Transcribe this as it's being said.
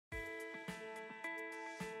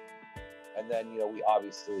And then, we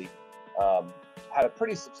obviously had a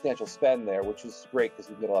pretty substantial spend there, which is great because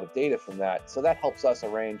we get a lot of data from that. So that helps us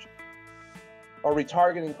arrange our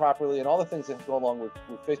retargeting properly and all the things that go along with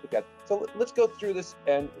Facebook ads. So let's go through this.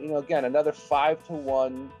 And, again, another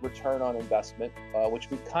 5-to-1 return on investment, which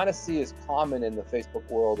we kind of see as common in the Facebook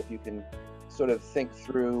world. If you can sort of think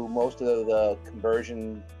through most of the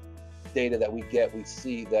conversion data that we get, we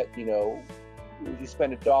see that, if you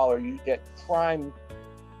spend $1, you get prime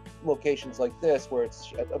locations like this, where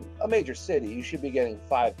it's a major city, you should be getting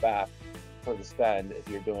 5 back for the spend if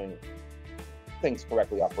you're doing things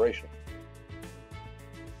correctly operationally.